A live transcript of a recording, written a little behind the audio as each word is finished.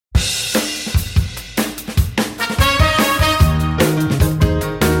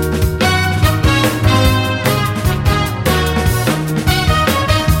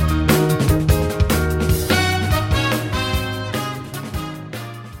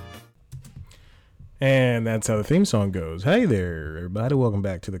And that's how the theme song goes. Hey there, everybody. Welcome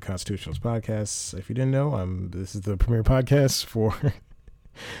back to the Constitutionalist Podcast. If you didn't know, this is the premier podcast for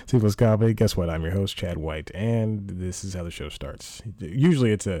Toothless Comedy. Guess what? I'm your host, Chad White, and this is how the show starts.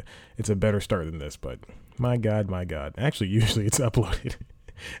 Usually it's a better start than this, but my God. Actually, usually it's uploaded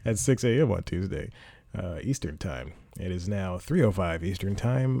at 6 a.m. on Tuesday, Eastern Time. It is now 3:05 Eastern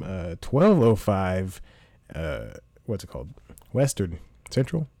Time, 12:05, what's it called? Western,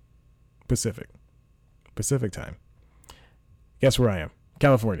 Central, Pacific Time. Guess where I am?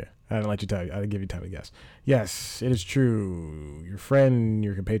 California. I didn't let you tell you. I didn't give you time to guess. Yes, it is true. Your friend,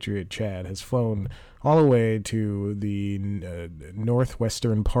 your compatriot Chad, has flown all the way to the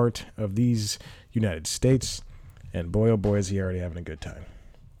northwestern part of these United States, and boy, oh boy, is he already having a good time.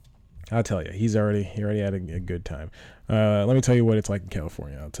 I'll tell you, he already had a good time. Let me tell you what it's like in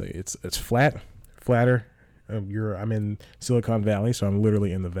California. I'll tell you, it's flatter. I'm in Silicon Valley, so I'm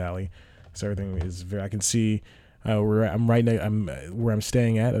literally in the valley. So everything is very. I can see where I'm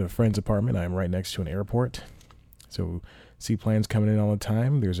staying at a friend's apartment. I'm right next to an airport, so see planes coming in all the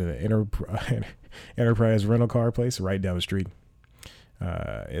time. There's an Enterprise rental car place right down the street.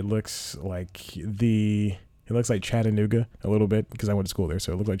 It looks like Chattanooga a little bit because I went to school there,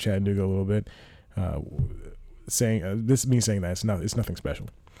 so it looks like Chattanooga a little bit. This is me saying that it's nothing special,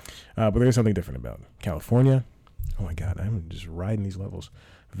 but there's something different about California. Oh my God, I'm just riding these levels.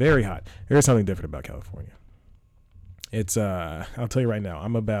 Very hot. There's something different about California. It's I'll tell you right now,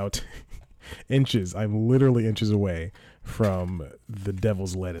 I'm about I'm literally inches away from the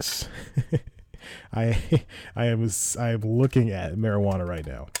devil's lettuce. I am looking at marijuana right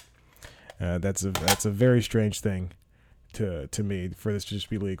now. That's a very strange thing to me for this to just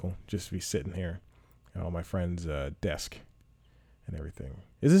be legal, just to be sitting here on my friend's desk and everything.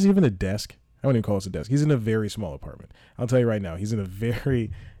 Is this even a desk? I wouldn't even call this a desk. He's in a very small apartment. I'll tell you right now, he's in a very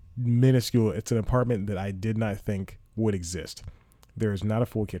minuscule. It's an apartment that I did not think would exist. There is not a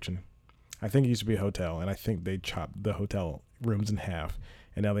full kitchen. I think it used to be a hotel, and I think they chopped the hotel rooms in half,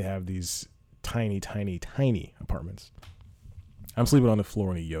 and now they have these tiny apartments. I'm sleeping on the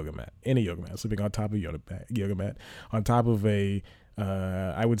floor in a yoga mat. I'm sleeping on top of a yoga mat, on top of a,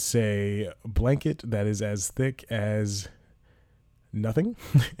 I would say, blanket that is as thick as nothing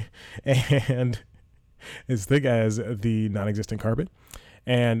and as thick as the non-existent carpet.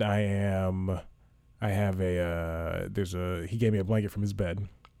 And he gave me a blanket from his bed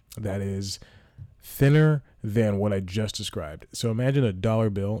that is thinner than what I just described. So imagine a dollar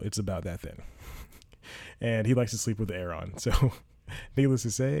bill. It's about that thin. And he likes to sleep with the air on. So needless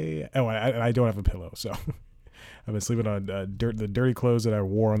to say, I don't have a pillow. So I've been sleeping on the dirty clothes that I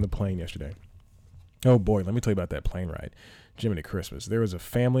wore on the plane yesterday. Oh boy, let me tell you about that plane ride. Jiminy Christmas. There was a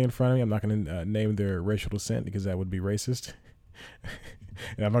family in front of me. I'm not going to name their racial descent because that would be racist.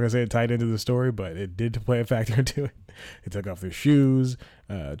 And I'm not going to say it tied into the story, but it did play a factor into it. They took off their shoes.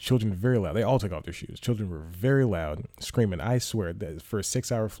 Children very loud. They all took off their shoes. Children were very loud, screaming. I swear that for a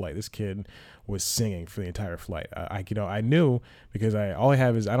 6-hour flight, this kid was singing for the entire flight. I knew because I don't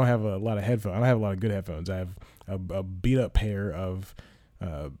have a lot of headphones. I don't have a lot of good headphones. I have a beat up pair of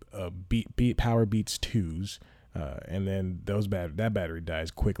Beat Power Beats 2s. And then that battery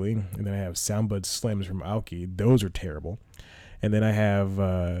dies quickly. And then I have Soundbud Slims from Aoki. Those are terrible. And then I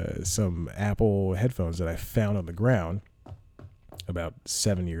have some Apple headphones that I found on the ground about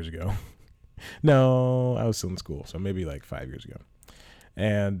 7 years ago. No, I was still in school, so maybe like 5 years ago.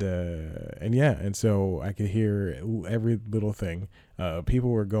 And so I could hear every little thing.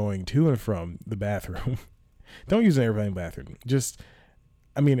 People were going to and from the bathroom. Don't use an airplane bathroom.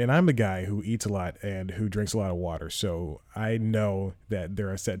 And I'm a guy who eats a lot and who drinks a lot of water, so I know that there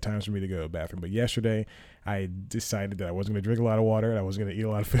are set times for me to go to the bathroom. But yesterday, I decided that I wasn't going to drink a lot of water and I wasn't going to eat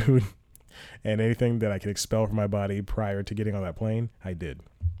a lot of food. And anything that I could expel from my body prior to getting on that plane, I did.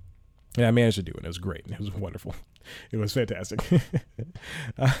 And I managed to do it. It was great. It was wonderful. It was fantastic.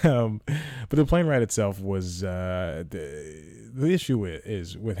 But the plane ride itself was the issue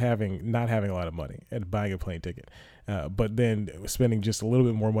is with not having a lot of money and buying a plane ticket. But then spending just a little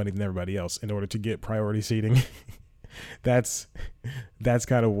bit more money than everybody else in order to get priority seating. That's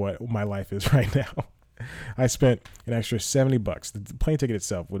kind of what my life is right now. I spent an extra $70. The plane ticket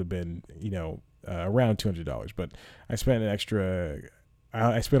itself would have been, around $200, but I spent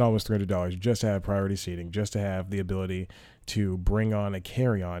I spent almost $300 just to have priority seating, just to have the ability to bring on a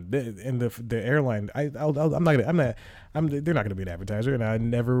carry-on. And the airline, they're not gonna be an advertiser, and I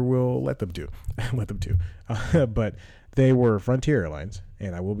never will let them to. But they were Frontier Airlines,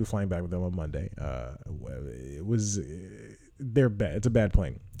 and I will be flying back with them on Monday. They're bad. It's a bad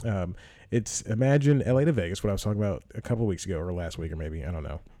plane. It's imagine LA to Vegas, what I was talking about a couple of weeks ago or last week or maybe, I don't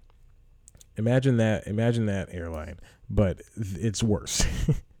know. Imagine that airline, but it's worse.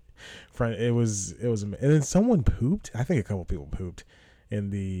 It was, and then someone pooped. I think a couple people pooped in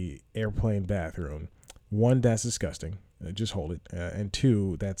the airplane bathroom. One, that's disgusting. Just hold it. And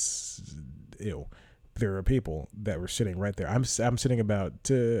two, that's ew. There are people that were sitting right there. I was sitting about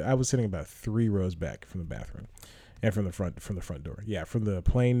 3 rows back from the bathroom, and from the front door. Yeah, from the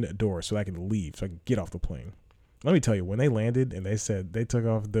plane door, so I can leave, so I can get off the plane. Let me tell you, when they landed and they said they took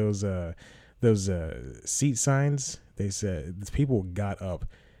off those seat signs, they said people got up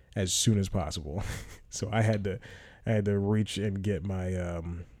as soon as possible. So I had to reach and get my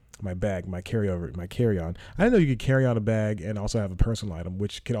my bag, my carry-on. I didn't know you could carry on a bag and also have a personal item,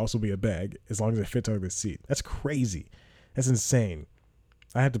 which could also be a bag as long as it fits under the seat. That's crazy. That's insane.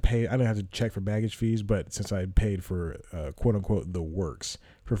 I had to pay. I didn't have to check for baggage fees, but since I paid for quote unquote the works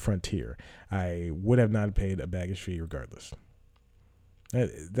for Frontier, I would have not paid a baggage fee regardless.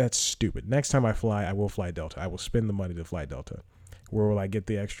 That's stupid. Next time I fly, I will fly Delta. I will spend the money to fly Delta. Where will I get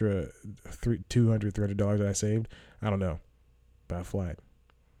the extra $300 that I saved? I don't know, but I fly it.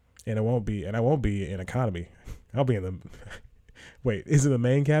 And I won't be in economy. I'll be in the. Wait, is it the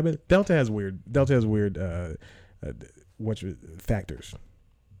main cabin? Delta has weird factors.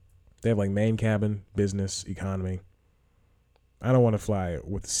 They have like main cabin, business, economy. I don't want to fly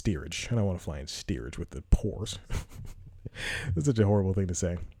with steerage. I don't want to fly in steerage with the pores. That's such a horrible thing to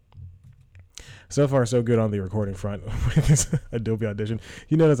say. So far, so good on the recording front with this Adobe Audition.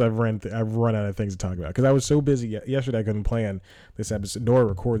 You notice I've run out of things to talk about because I was so busy yesterday. I couldn't plan this episode nor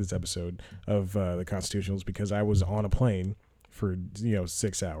record this episode of the Constitutionals because I was on a plane for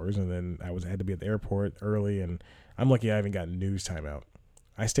 6 hours, and then I had to be at the airport early. And I'm lucky I haven't got news time out.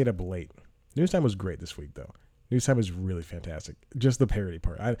 I stayed up late. News time was great this week though. News time is really fantastic. Just the parody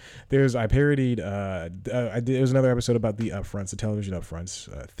part. I parodied. There was another episode about the upfronts, the television upfronts.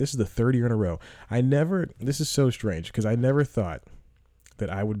 This is the third year in a row. This is so strange because I never thought that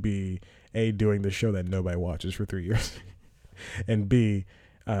I would be doing the show that nobody watches for 3 years, and be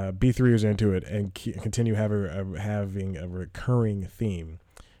 3 years into it and continue having a recurring theme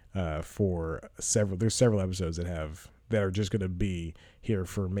for several. There's several episodes that are just going to be here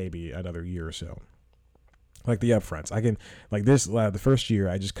for maybe another year or so. Like the upfronts, I can the first year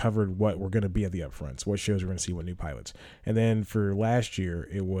I just covered what we're going to be at the upfronts, what shows we're going to see, what new pilots, and then for last year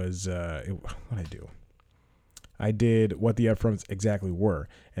it was what did I do? I did what the upfronts exactly were,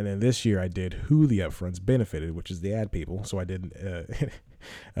 and then this year I did who the upfronts benefited, which is the ad people. So I did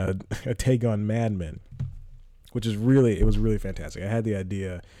a take on Mad Men, which is it was really fantastic. I had the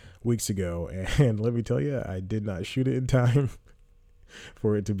idea weeks ago, and let me tell you, I did not shoot it in time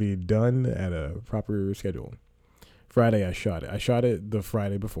for it to be done at a proper schedule. Friday I shot it. I shot it the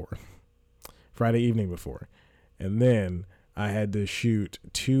Friday evening before. And then I had to shoot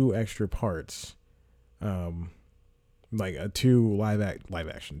 2 extra parts, like 2 live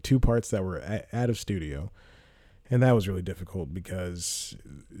action, 2 parts that were out of studio. And that was really difficult because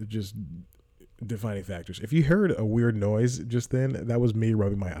just defining factors. If you heard a weird noise just then, that was me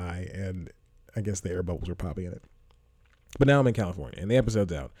rubbing my eye, and I guess the air bubbles were popping in it. But now I'm in California, and the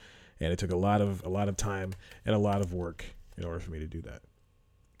episode's out, and it took a lot of time and a lot of work in order for me to do that.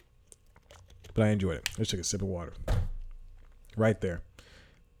 But I enjoyed it. I just took a sip of water, right there.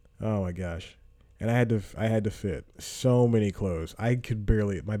 Oh my gosh! And I had to fit so many clothes. I could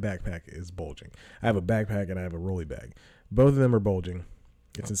barely. My backpack is bulging. I have a backpack and I have a rolly bag. Both of them are bulging.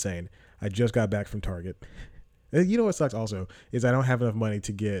 It's insane. I just got back from Target. You know what sucks also is I don't have enough money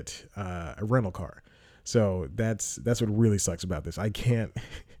to get a rental car. So that's what really sucks about this. I can't.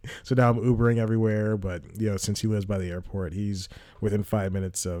 So now I'm Ubering everywhere, but since he lives by the airport, he's within 5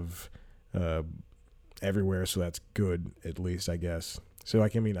 minutes of everywhere. So that's good, at least, I guess. So I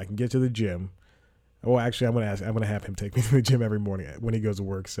can get to the gym. Well, actually, I'm gonna have him take me to the gym every morning when he goes to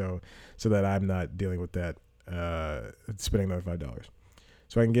work, so that I'm not dealing with that spending another $5.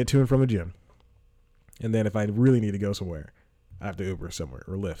 So I can get to and from the gym, and then if I really need to go somewhere, I have to Uber somewhere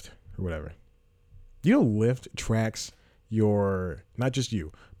or Lyft or whatever. Lyft tracks your, not just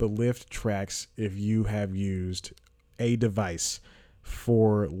you, but Lyft tracks if you have used a device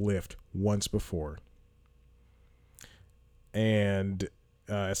for Lyft once before. And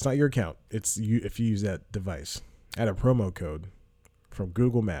it's not your account. It's you if you use that device. I had a promo code from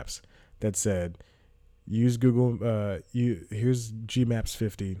Google Maps that said, use Google, here's GMaps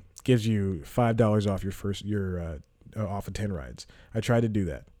 50, gives you $5 off off of 10 rides. I tried to do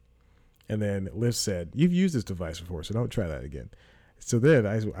that. And then Lyft said, you've used this device before, so don't try that again. So then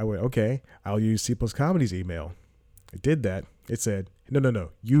I went, okay, I'll use C Plus Comedy's email. I did that. It said,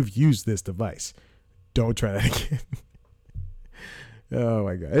 no, you've used this device. Don't try that again. Oh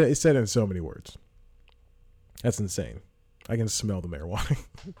my God. It said it in so many words. That's insane. I can smell the marijuana.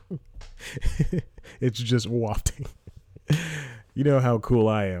 It's just wafting. You know how cool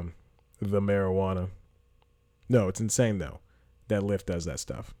I am. The marijuana. No, it's insane though. That Lyft does that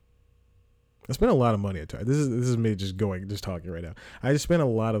stuff. I spent a lot of money at Target. This is me just talking right now. I just spent a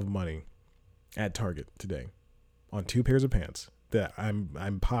lot of money at Target today on 2 pairs of pants that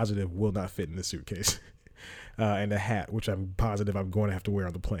I'm positive will not fit in the suitcase, and a hat which I'm positive I'm going to have to wear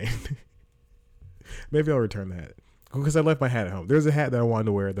on the plane. Maybe I'll return the hat because I left my hat at home. There's a hat that I wanted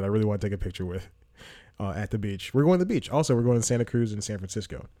to wear that I really want to take a picture with at the beach. We're going to the beach. Also, we're going to Santa Cruz and San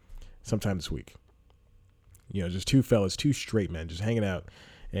Francisco sometime this week. You know, just 2 fellas, 2 straight men just hanging out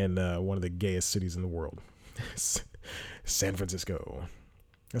in one of the gayest cities in the world, San Francisco.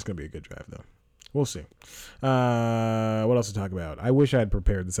 That's going to be a good drive, though. We'll see. What else to talk about? I wish I had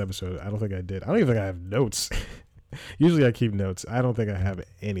prepared this episode. I don't think I did. I don't even think I have notes. Usually I keep notes. I don't think I have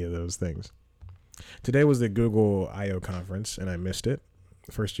any of those things. Today was the Google I/O conference, and I missed it.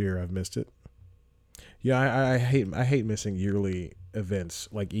 First year I've missed it. Yeah, I hate missing yearly events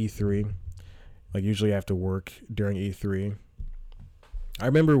like E3. Like usually I have to work during E3. I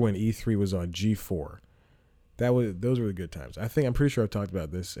remember when E3 was on G4. Those were the good times. I'm pretty sure I've talked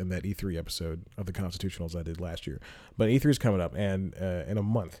about this in that E3 episode of the Constitutionals I did last year. But E3 is coming up and in a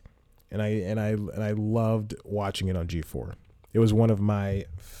month, and I loved watching it on G4. It was one of my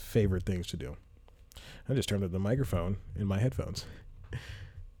favorite things to do. I just turned up the microphone in my headphones.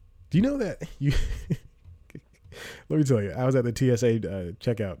 Do you know that you? Let me tell you, I was at the TSA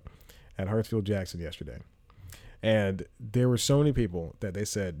checkout at Hartsfield Jackson yesterday. And there were so many people that they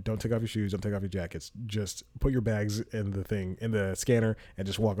said, don't take off your shoes, don't take off your jackets. Just put your bags in the scanner and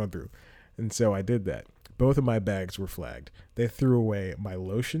just walk on through. And so I did that. Both of my bags were flagged. They threw away my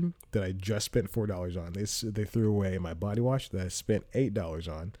lotion that I just spent $4 on. They threw away my body wash that I spent $8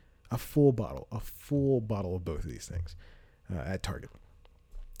 on. A full bottle of both of these things at Target.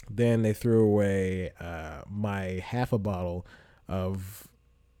 Then they threw away my half a bottle of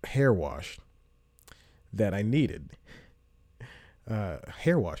hair wash that I needed.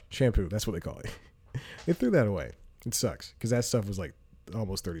 Hair wash, shampoo, that's what they call it. They threw that away. It sucks because that stuff was like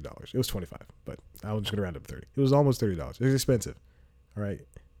almost $30. It was $25, but I was just gonna round up to $30. It was almost $30. It was expensive. All right,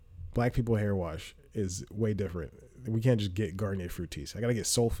 black people hair wash is way different. We can't just get Garnier Fructis. I gotta get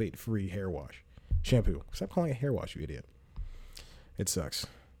sulfate-free hair wash, shampoo. Stop calling it hair wash, you idiot. It sucks.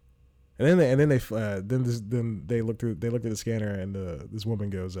 And then they looked at the scanner and this woman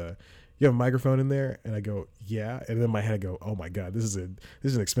goes, "You have a microphone in there?" And I go, "Yeah." And then in my head I go, "Oh my God, this is an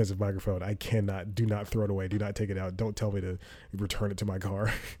expensive microphone. Do not throw it away. Do not take it out. Don't tell me to return it to my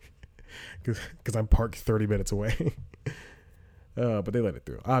car because I'm parked 30 minutes away." But they let it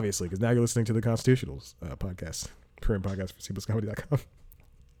through, obviously, because now you're listening to the Constitutionals podcast, current podcast for cpluscomedy.com.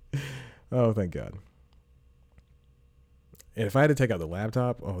 Oh, thank God. And if I had to take out the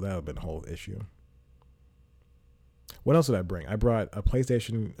laptop, that would have been a whole issue. What else did I bring? I brought a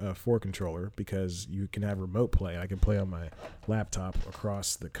PlayStation 4 controller because you can have remote play. I can play on my laptop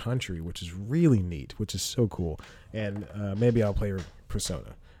across the country, which is really neat, which is so cool. And maybe I'll play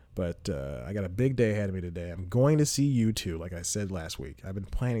Persona. But I got a big day ahead of me today. I'm going to see U2, like I said last week. I've been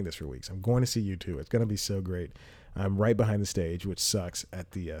planning this for weeks. I'm going to see U2. It's going to be so great. I'm right behind the stage, which sucks,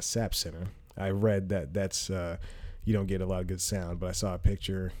 at the SAP Center. I read that's... you don't get a lot of good sound, but I saw a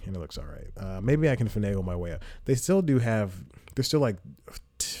picture and it looks all right. Maybe I can finagle my way up. There's still like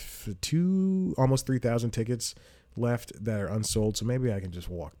almost 3,000 tickets left that are unsold, so maybe I can just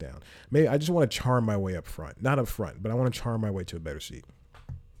walk down. Maybe I just want to charm my way up front. Not up front, but I want to charm my way to a better seat.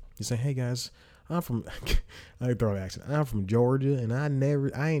 You say, "Hey guys, I'm from," I throw an accent, "I'm from Georgia and I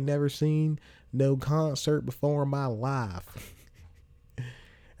ain't never seen no concert before in my life."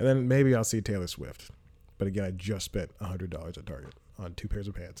 And then maybe I'll see Taylor Swift. But again, I just spent $100 at Target on 2 pairs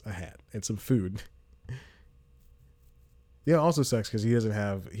of pants, a hat, and some food. Yeah, it also sucks because he has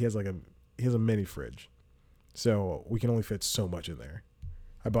a mini fridge, so we can only fit so much in there.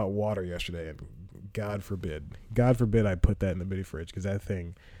 I bought water yesterday, and God forbid I put that in the mini fridge because that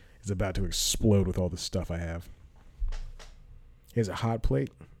thing is about to explode with all the stuff I have. He has a hot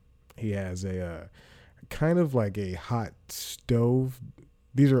plate. He has a kind of like a hot stove.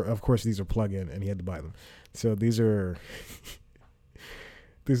 These are plug-in, and he had to buy them. So these are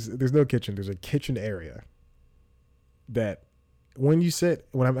there's no kitchen. There's a kitchen area that when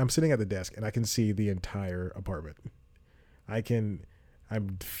I'm sitting at the desk and I can see the entire apartment. I'm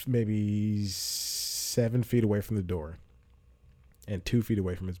maybe 7 feet away from the door and 2 feet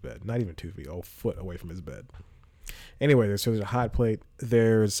away from his bed. Not even 2 feet, a foot away from his bed. Anyway, there's a hot plate.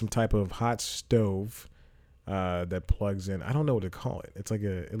 There's some type of hot stove. that plugs in. I don't know what to call it.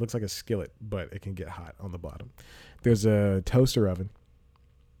 It looks like a skillet, but it can get hot on the bottom. There's a toaster oven.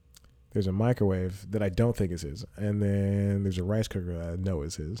 There's a microwave that I don't think is his, and then there's a rice cooker that I know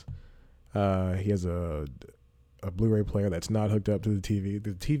is his. He has a Blu-ray player that's not hooked up to the TV.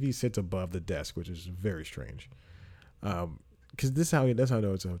 The TV sits above the desk, which is very strange. Because that's how I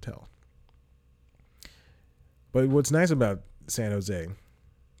know it's a hotel. But what's nice about San Jose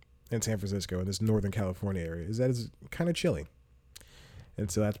and San Francisco and this Northern California area is that it's kind of chilly. And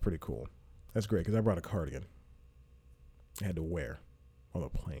so that's pretty cool. That's great because I brought a cardigan I had to wear on the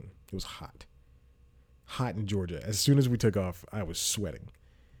plane. It was hot. Hot in Georgia. As soon as we took off, I was sweating.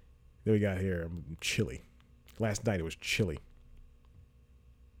 Then we got here, I'm chilly. Last night it was chilly.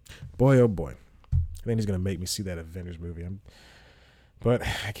 Boy, oh boy. I think he's gonna make me see that Avengers movie. But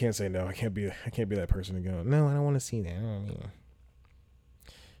I can't say no. I can't be that person to go, no, I don't want to see that.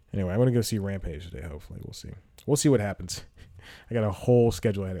 Anyway, I'm gonna go see Rampage today. Hopefully, we'll see. We'll see what happens. I got a whole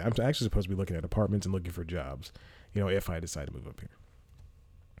schedule ahead. I'm actually supposed to be looking at apartments and looking for jobs. If I decide to move up here.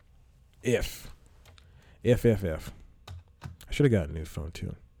 If. I should have gotten a new phone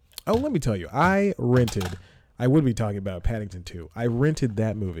too. Oh, let me tell you, I would be talking about Paddington 2. I rented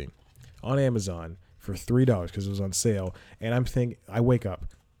that movie on Amazon for $3 because it was on sale. And I wake up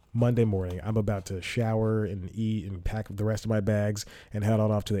Monday morning. I'm about to shower and eat and pack the rest of my bags and head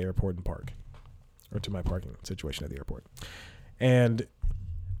on off to the airport and park. Or to my parking situation at the airport. And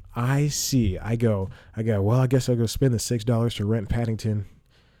I go, well, I guess I'll go spend the $6 to rent Paddington.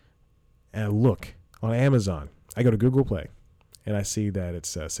 And I look on Amazon. I go to Google Play. And I see that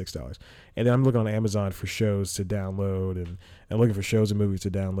it's $6. And then I'm looking on Amazon for shows to download and looking for shows and movies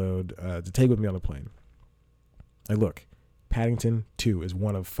to download to take with me on the plane. I look. Paddington 2 is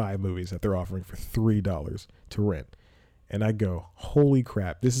one of 5 movies that they're offering for $3 to rent. And I go, holy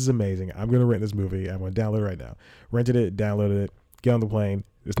crap, this is amazing. I'm going to rent this movie. I'm going to download it right now. Rented it, downloaded it, get on the plane.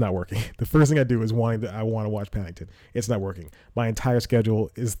 It's not working. The first thing I do is I want to watch Paddington. It's not working. My entire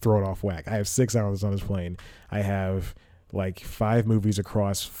schedule is thrown off whack. I have 6 hours on this plane. I have like 5 movies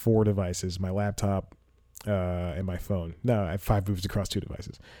across 4 devices, my laptop and my phone. No, I have 5 movies across 2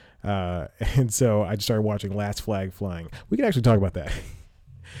 devices. And so I just started watching Last Flag Flying. We can actually talk about that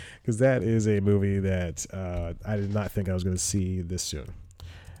because that is a movie that I did not think I was going to see this soon.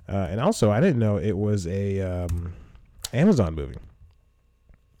 And also, I didn't know it was a Amazon movie.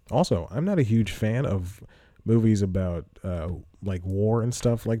 Also, I'm not a huge fan of movies about like war and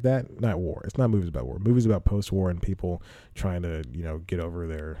stuff like that. Not war. It's not movies about war. Movies about post-war and people trying to, get over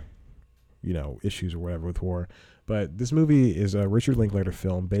their, issues or whatever with war. But this movie is a Richard Linklater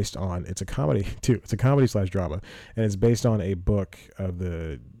film it's a comedy too. It's a comedy / drama. And it's based on a book of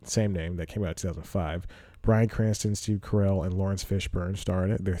the same name that came out in 2005. Bryan Cranston, Steve Carell, and Lawrence Fishburne star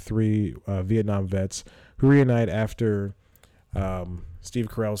in it. They're 3 Vietnam vets who reunite after Steve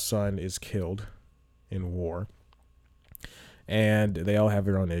Carell's son is killed in war. And they all have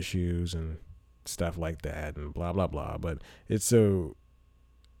their own issues and stuff like that and blah, blah, blah. But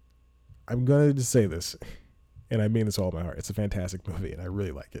I'm going to say this, and I mean this all of my heart. It's a fantastic movie, and I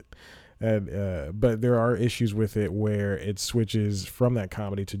really like it. And but there are issues with it where it switches from that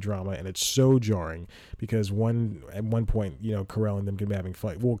comedy to drama, and it's so jarring because at one point, Carell and them can be having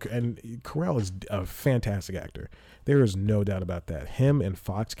fun. Well, and Carell is a fantastic actor. There is no doubt about that. Him and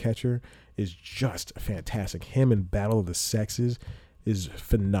Foxcatcher is just fantastic. Him in Battle of the Sexes is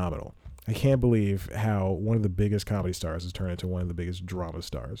phenomenal. I can't believe how one of the biggest comedy stars has turned into one of the biggest drama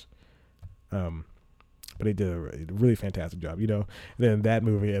stars. But he did a really fantastic job, Then that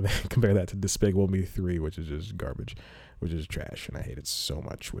movie, and then compare that to Despicable Me 3, which is just garbage, which is trash, and I hate it so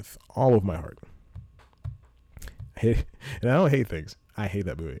much with all of my heart. And I don't hate things. I hate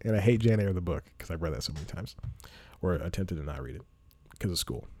that movie, and I hate Jane Eyre the book because I've read that so many times, or attempted to not read it because of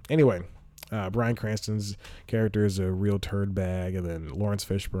school. Anyway, Bryan Cranston's character is a real turd bag, and then Lawrence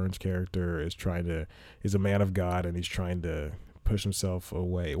Fishburne's character is a man of God, and he's trying to push himself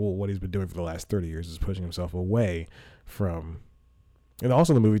away. Well, what he's been doing for the last 30 years is pushing himself away from. And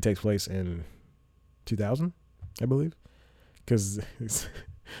also, the movie takes place in 2000, I believe, because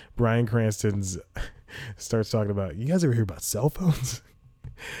Bryan Cranston starts talking about, you guys ever hear about cell phones?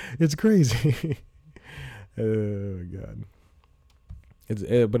 It's crazy. Oh God.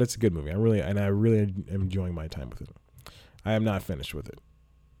 But it's a good movie. I really am enjoying my time with it. I am not finished with it.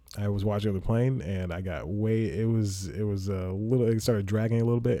 I was watching on the plane and I got it started dragging a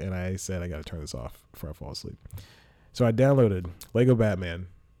little bit, and I said I got to turn this off before I fall asleep. So I downloaded Lego Batman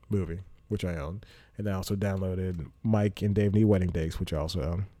movie, which I own, and I also downloaded Mike and Dave Need Wedding Dates, which I also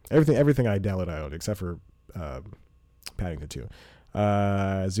own. Everything I download I own except for Paddington 2.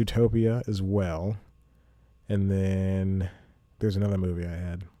 Zootopia as well. And then there's another movie I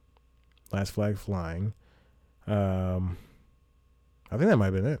had, Last Flag Flying. I think that might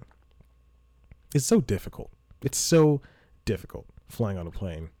have been it. It's so difficult. It's so difficult flying on a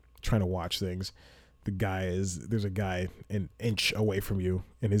plane, trying to watch things. There's a guy an inch away from you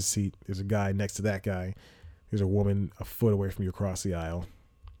in his seat. There's a guy next to that guy. There's a woman a foot away from you across the aisle.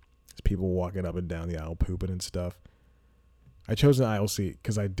 There's people walking up and down the aisle, pooping and stuff. I chose an aisle seat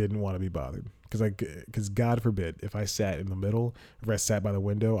because I didn't want to be bothered. Because God forbid, if I sat in the middle, if I sat by the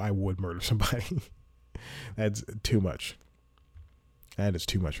window, I would murder somebody. That's too much. That is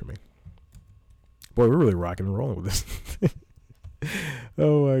too much for me. Boy, we're really rocking and rolling with this.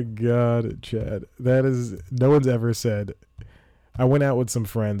 Oh my God, Chad. No one's ever said. I went out with some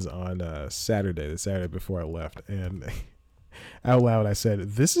friends on Saturday, the Saturday before I left, and out loud I said,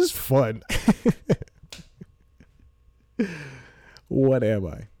 "This is fun." What am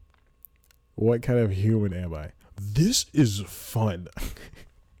I? What kind of human am I? This is fun.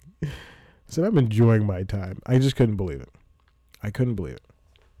 So I'm enjoying my time. I just couldn't believe it. I couldn't believe it.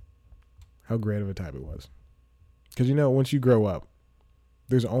 How great of a time it was. Because, once you grow up,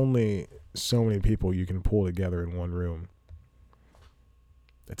 there's only so many people you can pull together in one room.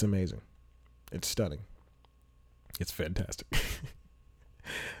 It's amazing. It's stunning. It's fantastic.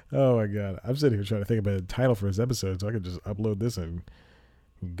 Oh my God. I'm sitting here trying to think about a title for this episode so I could just upload this and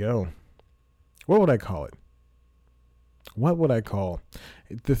go. What would I call it? What would I call?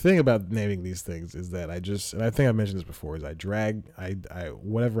 The thing about naming these things is that and I think I mentioned this before, is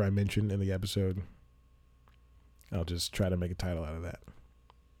whatever I mentioned in the episode, I'll just try to make a title out of that.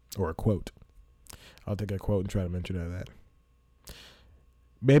 Or a quote. I'll take a quote and try to mention out of that.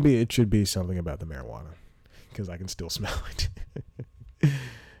 Maybe it should be something about the marijuana, because I can still smell it.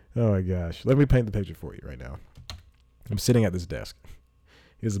 Oh my gosh. Let me paint the picture for you right now. I'm sitting at this desk.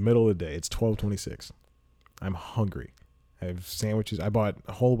 It's the middle of the day. It's 12:26. I'm hungry. I have sandwiches. I bought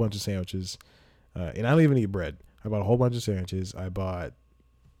a whole bunch of sandwiches. And I don't even eat bread. I bought a whole bunch of sandwiches. I bought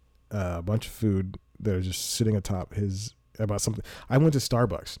a bunch of food that are just sitting atop I bought something. I went to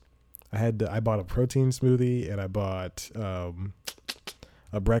Starbucks. I bought a protein smoothie, and I bought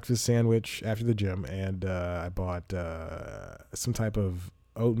a breakfast sandwich after the gym, and I bought some type of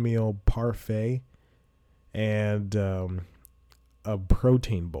oatmeal parfait and a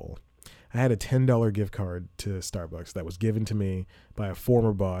protein bowl. I had a $10 gift card to Starbucks that was given to me by a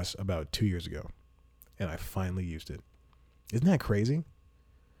former boss about 2 years ago, and I finally used it. Isn't that crazy?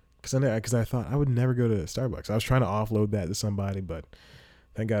 Because I thought I would never go to Starbucks. I was trying to offload that to somebody, but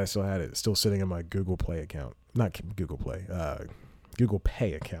thank God I still had it. Still sitting in my Google Play account. Not Google Play. Google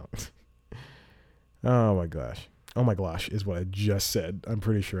Pay account. Oh my gosh. Oh my gosh is what I just said. I'm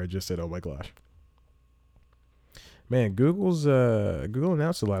pretty sure I just said oh my gosh. Man, Google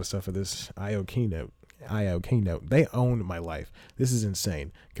announced a lot of stuff at this I/O keynote. They own my life. This is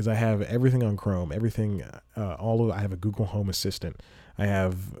insane because I have everything on Chrome, everything, I have a Google Home Assistant. I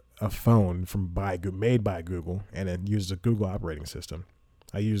have a phone made by Google, and it uses a Google operating system.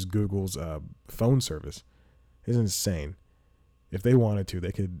 I use Google's phone service. It's insane. If they wanted to,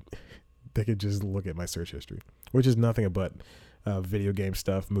 they could just look at my search history, which is nothing but video game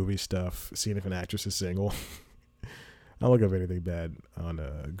stuff, movie stuff, seeing if an actress is single. I'll look up anything bad on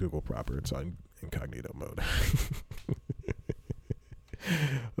Google proper. It's on incognito mode.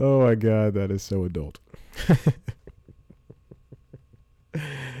 Oh my God, that is so adult.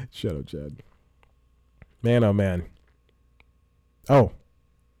 Shut up, Chad. Man, oh man. Oh, all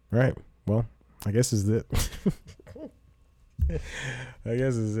right. Well, I guess this is it. I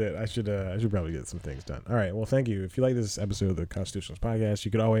guess this is it. I should probably get some things done. All right. Well, thank you. If you like this episode of the Constitutionalist Podcast, you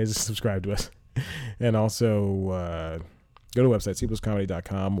could always subscribe to us. And also go to the website,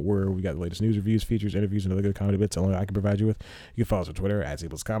 cpluscomedy.com, where we got the latest news, reviews, features, interviews, and other good comedy bits only I can provide you with. You can follow us on Twitter at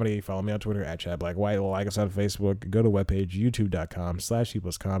cpluscomedy. Follow me on Twitter at ChadBlackWhite. Like us on Facebook. Go to the webpage,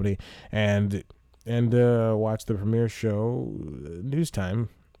 youtube.com/cpluscomedy. And watch the premiere show, News Time.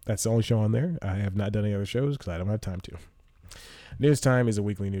 That's the only show on there. I have not done any other shows because I don't have time to. News Time is a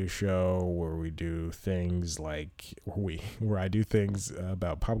weekly news show where we do things where I do things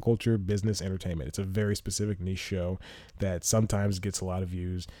about pop culture, business, entertainment. It's a very specific niche show that sometimes gets a lot of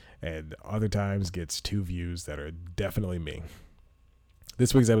views and other times gets 2 views that are definitely me.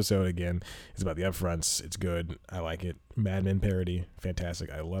 This week's episode, again, is about the upfronts. It's good. I like it. Mad Men parody.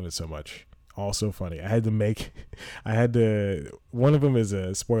 Fantastic. I love it so much. Also funny. One of them is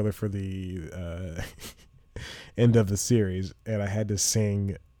a spoiler for the end of the series, and I had to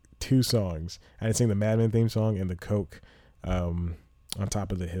sing 2 songs. I had to sing the Mad Men theme song and the Coke on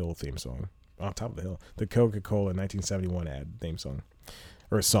Top of the Hill theme song. On Top of the Hill. The Coca-Cola 1971 ad theme song.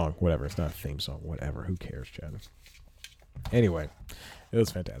 or a song, whatever. It's not a theme song, whatever. Who cares, Chad? Anyway, it was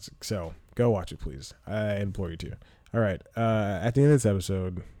fantastic. So go watch it, please. I implore you to. All right. At the end of this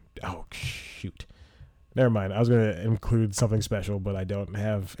episode, oh shoot. Never mind. I was going to include something special, but I don't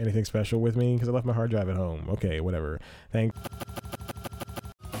have anything special with me because I left my hard drive at home. Okay, whatever. Thanks.